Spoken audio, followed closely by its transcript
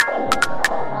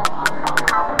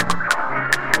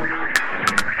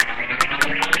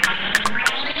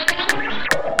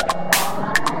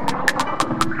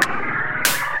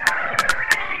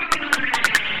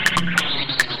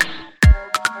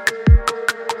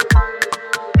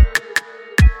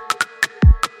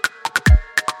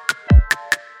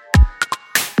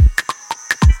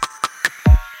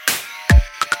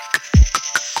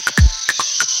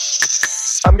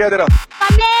नाम क्या है तेरा?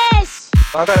 कमलेश।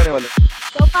 कहाँ का रहने वाले?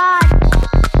 चौपाल।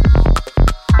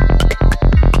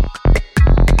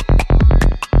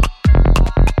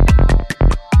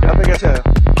 यहाँ पे कैसे आया?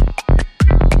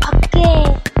 पक्के।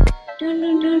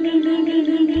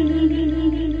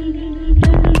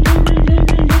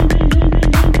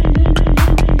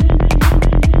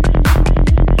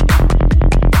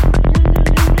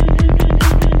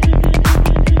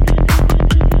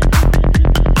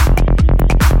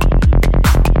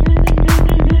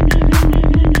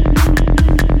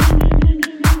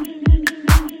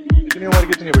 कितनी उम्र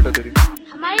कितनी है बेटा तेरी?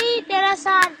 हमारी 13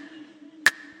 साल।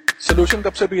 सोल्यूशन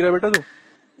कब से पी रहा है बेटा तू?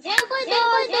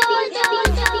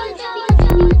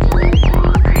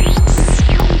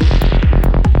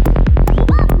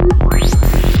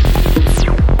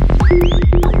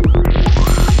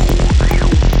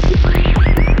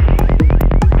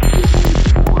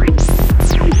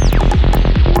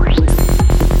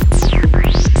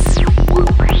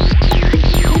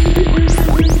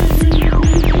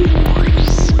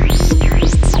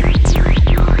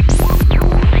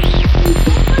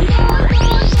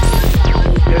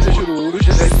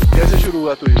 कैसे शुरू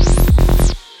हुआ तू?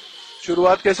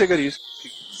 शुरुआत कैसे करी इसकी?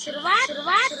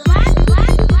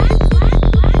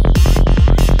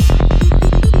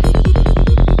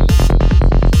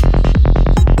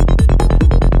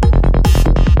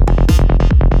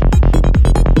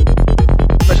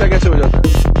 नशा कैसे हो जाता है?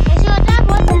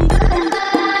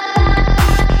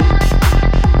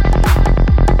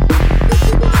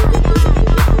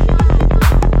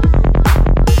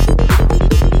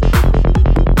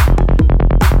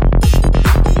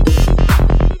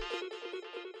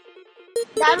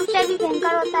 दारू से भी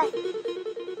भयंकर होता है।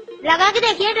 लगा के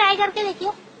देखिए, ट्राई करके देखिए,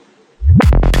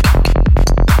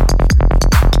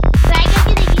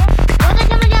 बहुत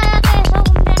अच्छा मजा आ जाता है। सो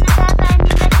घूमने नशा आता है,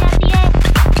 नींद अच्छी आती है,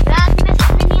 रात में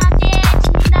सोने नहीं आते,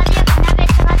 नींद आती है, खाना भी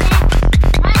अच्छा खाते हैं।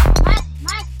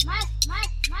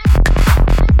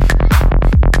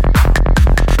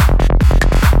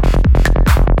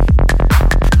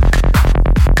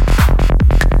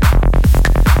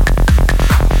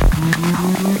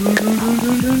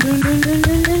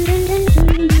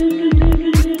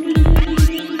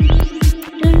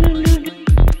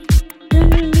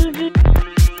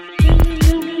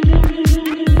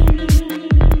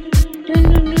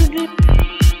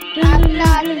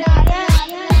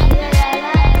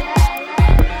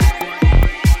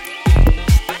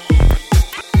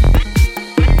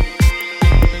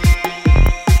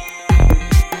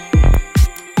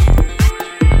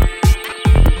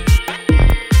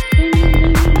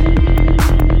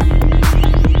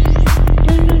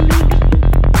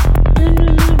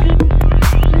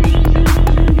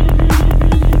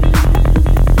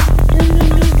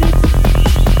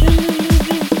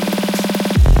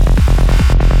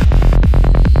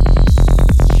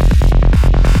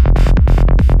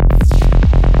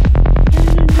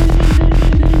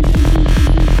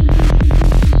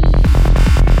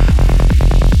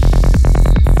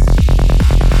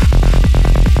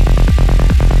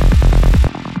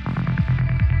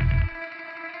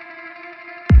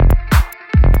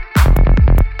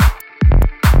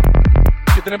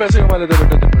 कितने पैसे कमा लेते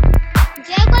बेटा दिन में?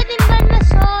 कोई दिन भर में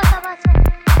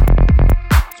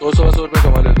 100-125 रुपए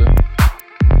कमा लेते?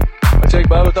 अच्छा एक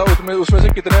बात बताओ, उसमें से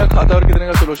कितने का खाता और कितने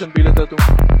का सोल्यूशन पी लेता तू?